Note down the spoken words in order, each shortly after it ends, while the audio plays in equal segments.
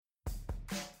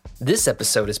This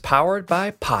episode is powered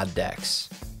by Poddex.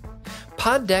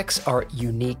 Poddex are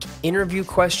unique interview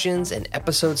questions and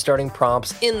episode starting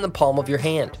prompts in the palm of your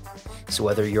hand. So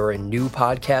whether you're a new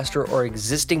podcaster or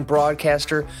existing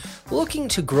broadcaster looking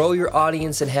to grow your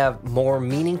audience and have more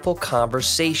meaningful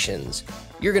conversations,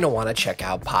 you're going to want to check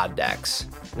out Poddex.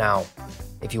 Now,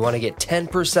 if you want to get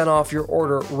 10% off your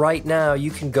order right now,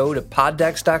 you can go to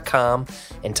poddex.com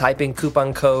and type in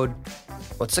coupon code.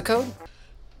 What's the code?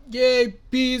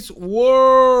 JP's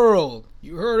World.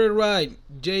 You heard it right.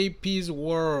 JP's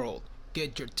World.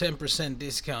 Get your 10%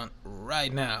 discount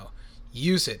right now.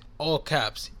 Use it. All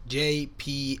caps.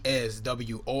 JPSWORLD.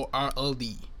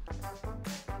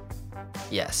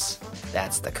 Yes,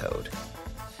 that's the code.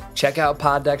 Check out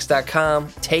poddex.com.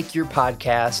 Take your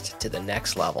podcast to the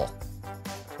next level.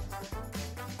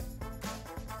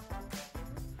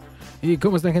 ¿Y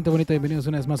cómo están, gente bonita? Bienvenidos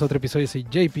una vez más a otro episodio. Soy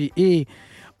JP y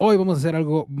hoy vamos a hacer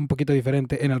algo un poquito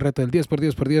diferente en el reto del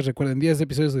 10x10x10. Recuerden, 10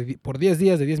 episodios por 10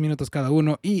 días de 10 minutos cada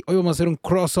uno. Y hoy vamos a hacer un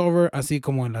crossover, así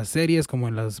como en las series, como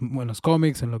en los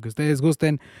cómics, en lo que ustedes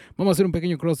gusten. Vamos a hacer un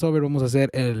pequeño crossover. Vamos a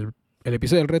hacer el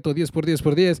episodio del reto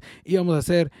 10x10x10 y vamos a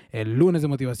hacer el lunes de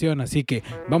motivación. Así que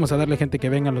vamos a darle, gente, que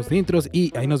vengan los intros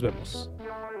y ahí nos vemos.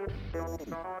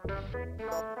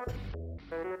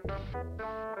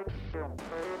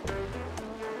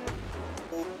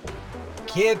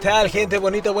 ¿Qué tal, gente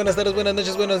bonita? Buenas tardes, buenas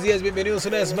noches, buenos días. Bienvenidos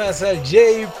una vez más al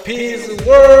JP's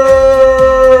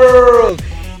World.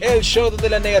 El show donde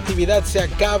la negatividad se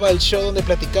acaba. El show donde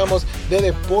platicamos de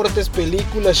deportes,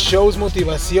 películas, shows,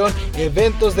 motivación,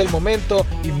 eventos del momento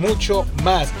y mucho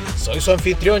más. Soy su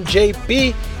anfitrión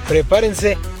JP.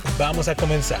 Prepárense, vamos a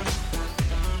comenzar.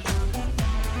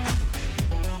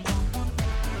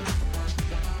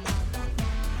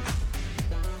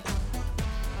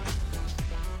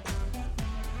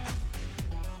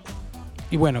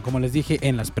 Y bueno, como les dije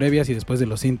en las previas y después de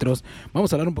los intros,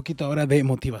 vamos a hablar un poquito ahora de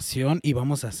motivación y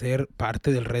vamos a hacer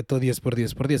parte del reto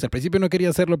 10x10x10. Al principio no quería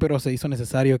hacerlo, pero se hizo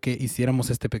necesario que hiciéramos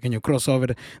este pequeño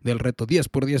crossover del reto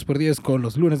 10x10x10 con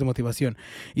los lunes de motivación.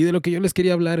 Y de lo que yo les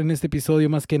quería hablar en este episodio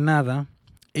más que nada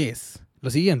es lo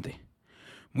siguiente.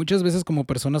 Muchas veces como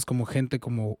personas, como gente,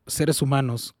 como seres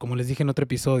humanos, como les dije en otro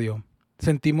episodio,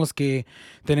 sentimos que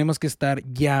tenemos que estar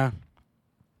ya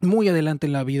muy adelante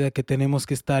en la vida, que tenemos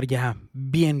que estar ya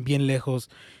bien lejos,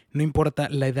 no importa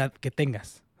la edad que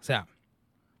tengas. O sea,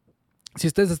 si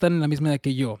ustedes están en la misma edad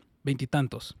que yo, 20 y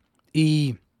tantos,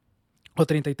 o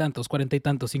 30 y tantos, 40 y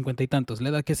tantos, 50 y tantos, la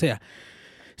edad que sea,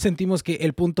 sentimos que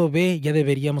el punto B ya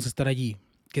deberíamos estar allí,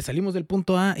 que salimos del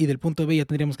punto A y del punto B ya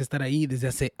tendríamos que estar ahí desde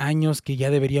hace años, que ya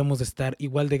deberíamos de estar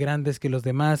igual de grandes que los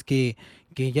demás, que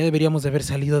ya deberíamos de haber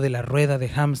salido de la rueda de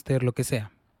hámster, lo que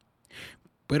sea.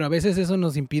 Pero a veces eso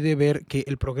nos impide ver que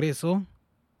el progreso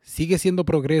sigue siendo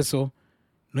progreso,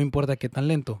 no importa qué tan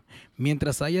lento.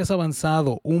 Mientras hayas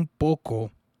avanzado un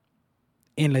poco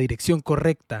en la dirección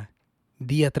correcta,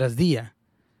 día tras día,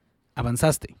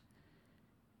 avanzaste.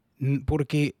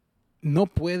 Porque no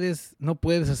puedes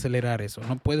acelerar eso,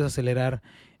 no puedes acelerar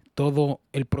todo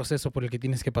el proceso por el que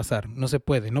tienes que pasar. No se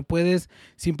puede. No puedes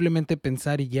simplemente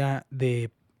pensar y ya de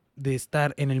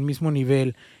estar en el mismo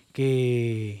nivel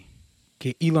que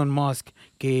Elon Musk,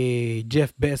 que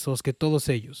Jeff Bezos, que todos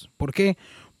ellos. ¿Por qué?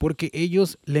 Porque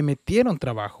ellos le metieron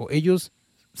trabajo, ellos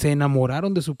se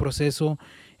enamoraron de su proceso,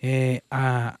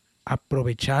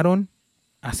 aprovecharon,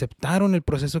 aceptaron el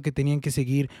proceso que tenían que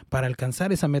seguir para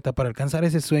alcanzar esa meta, para alcanzar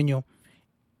ese sueño,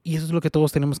 y eso es lo que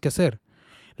todos tenemos que hacer.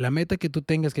 La meta que tú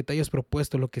tengas, que te hayas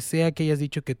propuesto, lo que sea que hayas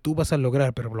dicho que tú vas a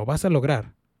lograr, pero lo vas a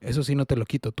lograr, eso sí no te lo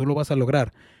quito, tú lo vas a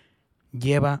lograr,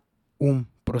 lleva un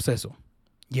proceso.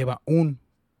 Lleva un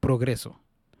progreso.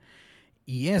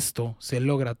 Y esto se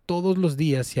logra todos los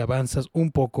días si avanzas un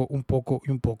poco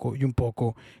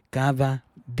cada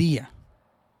día.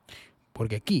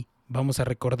 Porque aquí vamos a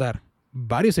recordar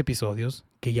varios episodios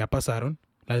que ya pasaron,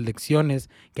 las lecciones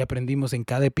que aprendimos en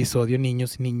cada episodio,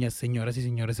 niños, niñas, señoras y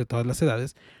señores de todas las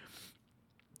edades.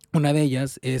 Una de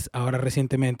ellas es ahora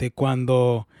recientemente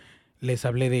cuando les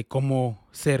hablé de cómo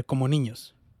ser como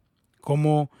niños.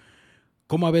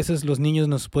 Cómo a veces los niños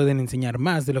nos pueden enseñar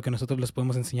más de lo que nosotros les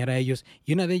podemos enseñar a ellos.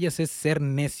 Y una de ellas es ser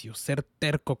necio, ser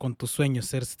terco con tus sueños,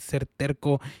 ser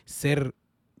terco, ser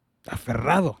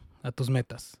aferrado a tus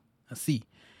metas. Así.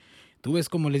 Tú ves,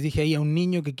 como les dije ahí, a un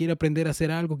niño que quiere aprender a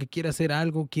hacer algo, quiere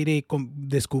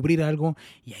descubrir algo,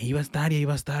 y ahí va a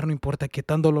estar, no importa qué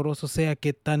tan doloroso sea,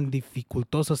 qué tan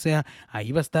dificultoso sea,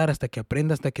 ahí va a estar hasta que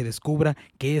aprenda, hasta que descubra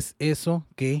qué es eso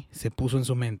que se puso en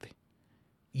su mente.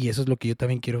 Y eso es lo que yo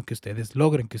también quiero que ustedes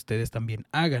logren, que ustedes también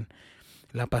hagan.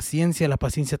 La paciencia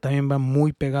también va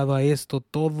muy pegado a esto.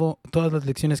 Todas las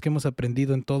lecciones que hemos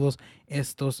aprendido en todos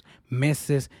estos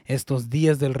meses, estos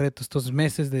días del reto, estos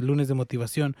meses de lunes de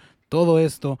motivación, todo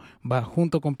esto va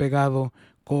junto con pegado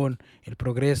con el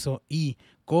progreso y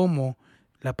cómo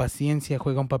la paciencia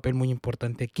juega un papel muy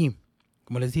importante aquí.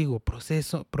 Como les digo,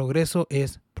 progreso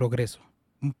es progreso.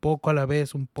 Un poco a la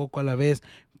vez,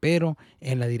 pero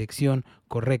en la dirección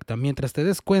correcta. Mientras te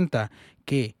des cuenta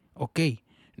que,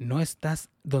 no estás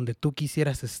donde tú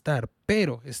quisieras estar,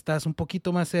 pero estás un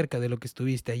poquito más cerca de lo que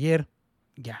estuviste ayer,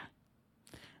 ya.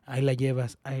 Ahí la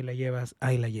llevas.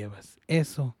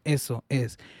 Eso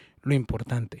es lo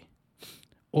importante.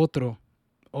 Otro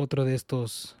de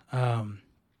estos...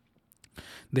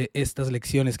 de estas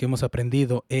lecciones que hemos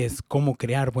aprendido es cómo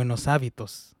crear buenos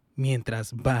hábitos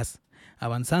mientras vas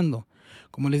avanzando.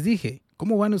 Como les dije,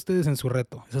 ¿cómo van ustedes en su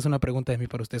reto? Esa es una pregunta de mí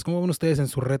para ustedes. ¿Cómo van ustedes en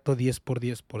su reto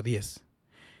 10x10x10?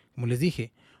 Como les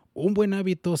dije, un buen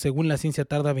hábito, según la ciencia,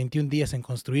 tarda 21 días en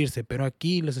construirse, pero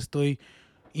aquí les estoy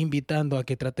invitando a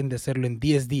que traten de hacerlo en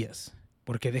 10 días.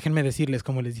 Porque déjenme decirles,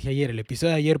 como les dije ayer, el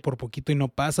episodio de ayer por poquito y no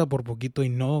pasa, por poquito y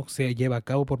no se lleva a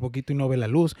cabo, por poquito y no ve la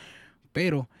luz,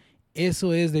 pero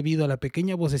eso es debido a la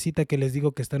pequeña vocecita que les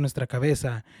digo que está en nuestra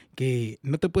cabeza, que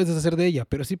no te puedes deshacer de ella,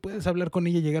 pero sí puedes hablar con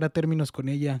ella, llegar a términos con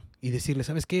ella y decirle,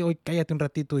 ¿sabes qué? Hoy cállate un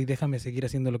ratito y déjame seguir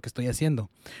haciendo lo que estoy haciendo.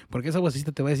 Porque esa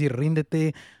vocecita te va a decir,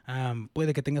 ríndete,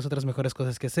 puede que tengas otras mejores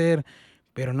cosas que hacer,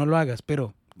 pero no lo hagas.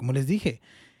 Pero, como les dije,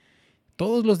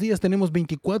 todos los días tenemos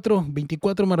 24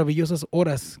 maravillosas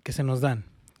horas que se nos dan.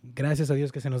 Gracias a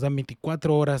Dios que se nos dan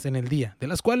 24 horas en el día, de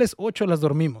las cuales 8 las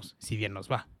dormimos, si bien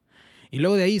nos va. Y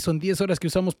luego de ahí son 10 horas que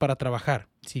usamos para trabajar,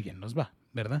 si bien nos va,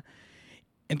 ¿verdad?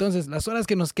 Entonces, las horas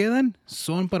que nos quedan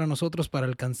son para nosotros, para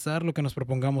alcanzar lo que nos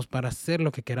propongamos, para hacer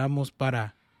lo que queramos,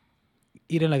 para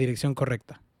ir en la dirección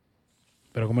correcta.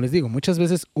 Pero como les digo, muchas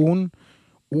veces un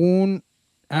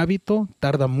hábito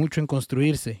tarda mucho en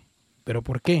construirse. ¿Pero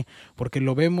por qué? Porque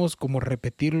lo vemos como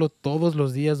repetirlo todos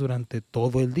los días durante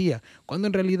todo el día, cuando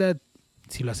en realidad,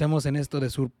 si lo hacemos en esto de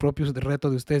su propio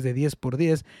reto de ustedes de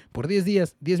 10x10, por 10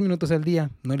 días, 10 minutos al día,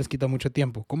 no les quita mucho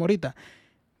tiempo. Como ahorita,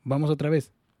 vamos otra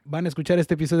vez, van a escuchar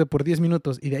este episodio por 10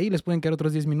 minutos y de ahí les pueden quedar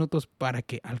otros 10 minutos para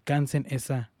que alcancen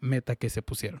esa meta que se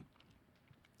pusieron.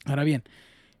 Ahora bien,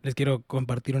 les quiero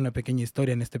compartir una pequeña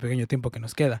historia en este pequeño tiempo que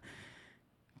nos queda.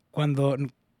 Cuando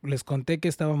les conté que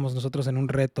estábamos nosotros en un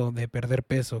reto de perder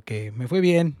peso, que me fue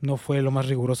bien, no fue lo más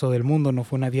riguroso del mundo, no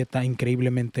fue una dieta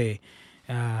increíblemente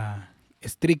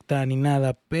estricta ni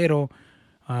nada, pero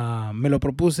me lo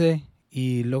propuse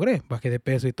y logré, bajé de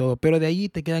peso y todo, pero de ahí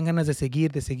te quedan ganas de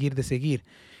seguir.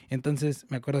 Entonces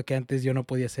me acuerdo que antes yo no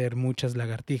podía hacer muchas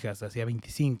lagartijas, hacía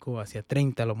 25, hacía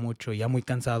 30 lo mucho, ya muy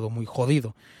cansado, muy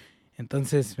jodido.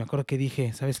 Entonces me acuerdo que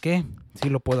dije, ¿sabes qué? Sí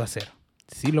lo puedo hacer.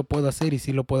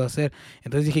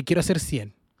 Entonces dije, quiero hacer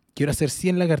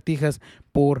 100 lagartijas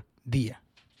por día.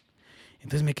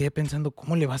 Entonces me quedé pensando,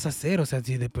 ¿cómo le vas a hacer? O sea,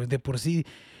 si de por sí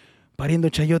pariendo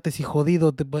chayotes y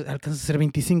jodido te alcanzas a hacer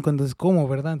 25, entonces ¿cómo,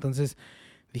 verdad? Entonces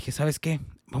dije, ¿sabes qué?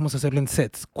 Vamos a hacerlo en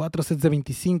sets, 4 sets de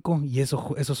 25 y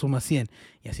eso suma 100.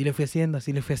 Y así le fui haciendo,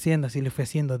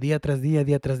 día tras día,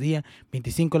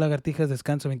 25 lagartijas,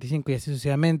 descanso 25 y así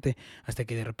sucesivamente, hasta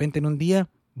que de repente en un día,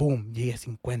 boom, llegué a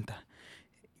 50.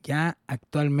 Ya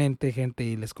actualmente, gente,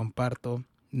 y les comparto,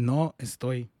 no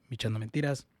estoy echando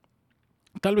mentiras.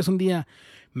 Tal vez un día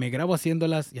me grabo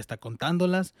haciéndolas y hasta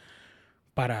contándolas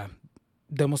para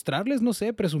demostrarles, no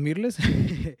sé, presumirles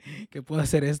que puedo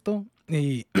hacer esto.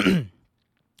 Y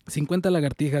 50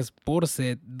 lagartijas por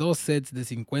set, 2 sets de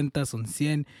 50 son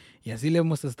 100. Y así le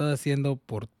hemos estado haciendo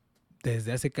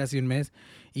desde hace casi un mes.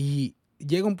 Y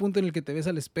llega un punto en el que te ves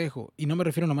al espejo, y no me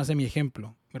refiero nomás a mi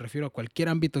ejemplo, me refiero a cualquier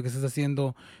ámbito que estés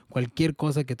haciendo, cualquier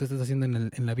cosa que tú estés haciendo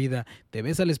en la vida, te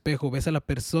ves al espejo, ves a la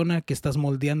persona que estás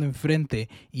moldeando enfrente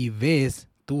y ves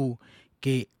tú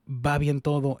que va bien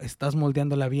todo, estás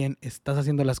moldeándola bien, estás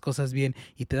haciendo las cosas bien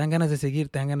y te dan ganas de seguir,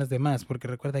 te dan ganas de más, porque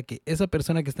recuerda que esa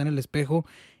persona que está en el espejo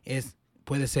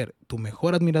puede ser tu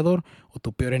mejor admirador o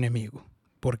tu peor enemigo,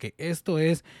 porque esto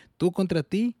es tú contra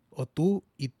ti o tú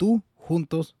y tú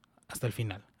juntos hasta el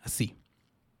final, así.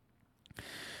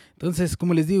 Entonces,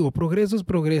 como les digo, progreso es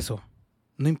progreso,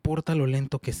 no importa lo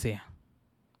lento que sea,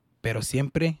 pero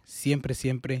siempre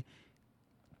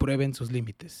prueben sus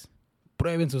límites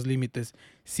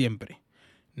siempre.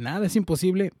 Nada es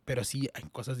imposible, pero sí hay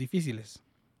cosas difíciles.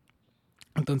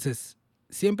 Entonces,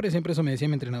 siempre eso me decía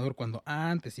mi entrenador cuando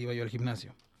antes iba yo al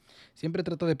gimnasio. Siempre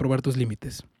trata de probar tus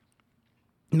límites.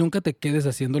 Nunca te quedes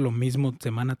haciendo lo mismo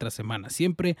semana tras semana.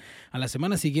 Siempre a la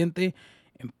semana siguiente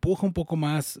empuja un poco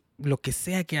más lo que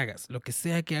sea que hagas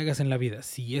en la vida.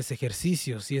 Si es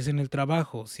ejercicio, si es en el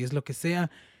trabajo, si es lo que sea,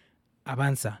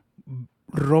 avanza,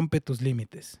 rompe tus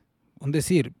límites. Un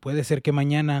decir, puede ser que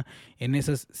mañana en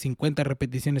esas 50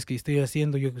 repeticiones que estoy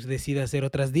haciendo yo decida hacer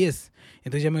otras 10.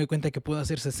 Entonces ya me doy cuenta que puedo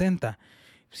hacer 60.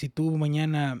 Si tú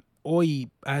hoy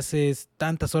haces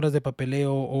tantas horas de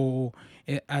papeleo o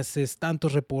haces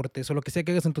tantos reportes o lo que sea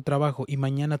que hagas en tu trabajo y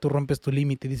mañana tú rompes tu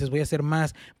límite y dices voy a hacer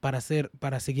más para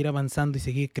seguir avanzando y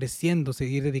seguir creciendo,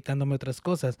 seguir dedicándome a otras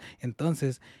cosas,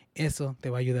 entonces eso te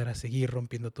va a ayudar a seguir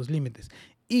rompiendo tus límites.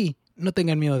 Y no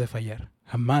tengan miedo de fallar.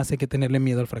 Jamás hay que tenerle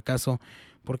miedo al fracaso.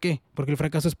 ¿Por qué? Porque el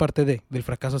fracaso es parte del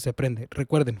fracaso se aprende.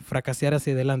 Recuerden, fracasear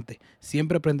hacia adelante.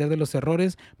 Siempre aprender de los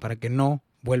errores para que no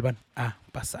vuelvan a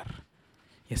pasar.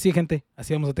 Y así, gente,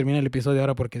 así vamos a terminar el episodio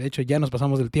ahora porque de hecho ya nos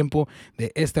pasamos del tiempo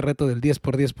de este reto del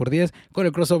 10x10x10 con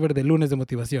el crossover de lunes de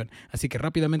motivación. Así que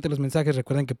rápidamente los mensajes,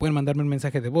 recuerden que pueden mandarme un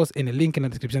mensaje de voz en el link en la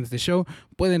descripción de este show.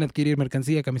 Pueden adquirir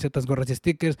mercancía, camisetas, gorras y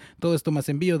stickers. Todo esto más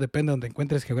envío, depende de donde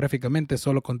encuentres geográficamente.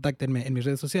 Solo contáctenme en mis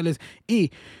redes sociales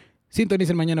y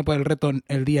sintonicen mañana para el reto,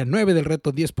 el día 9 del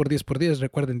reto 10x10x10.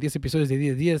 Recuerden, 10 episodios de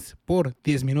 10 por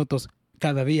 10 minutos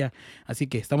cada día. Así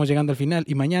que estamos llegando al final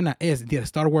y mañana es día de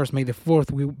Star Wars. May the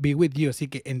 4th be with you. Así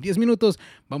que en 10 minutos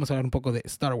vamos a hablar un poco de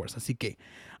Star Wars. Así que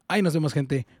ahí nos vemos,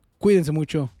 gente. Cuídense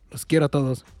mucho. Los quiero a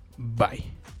todos. Bye.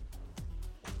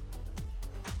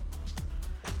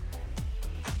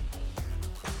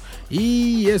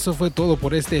 Y eso fue todo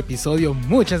por este episodio.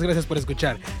 Muchas gracias por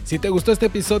escuchar. Si te gustó este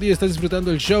episodio y estás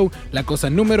disfrutando del show, la cosa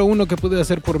número 1 que puedes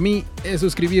hacer por mí es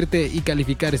suscribirte y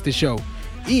calificar este show.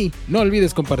 Y no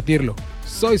olvides compartirlo.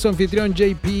 Soy su anfitrión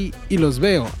JP y los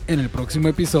veo en el próximo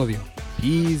episodio.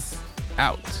 Peace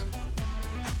out.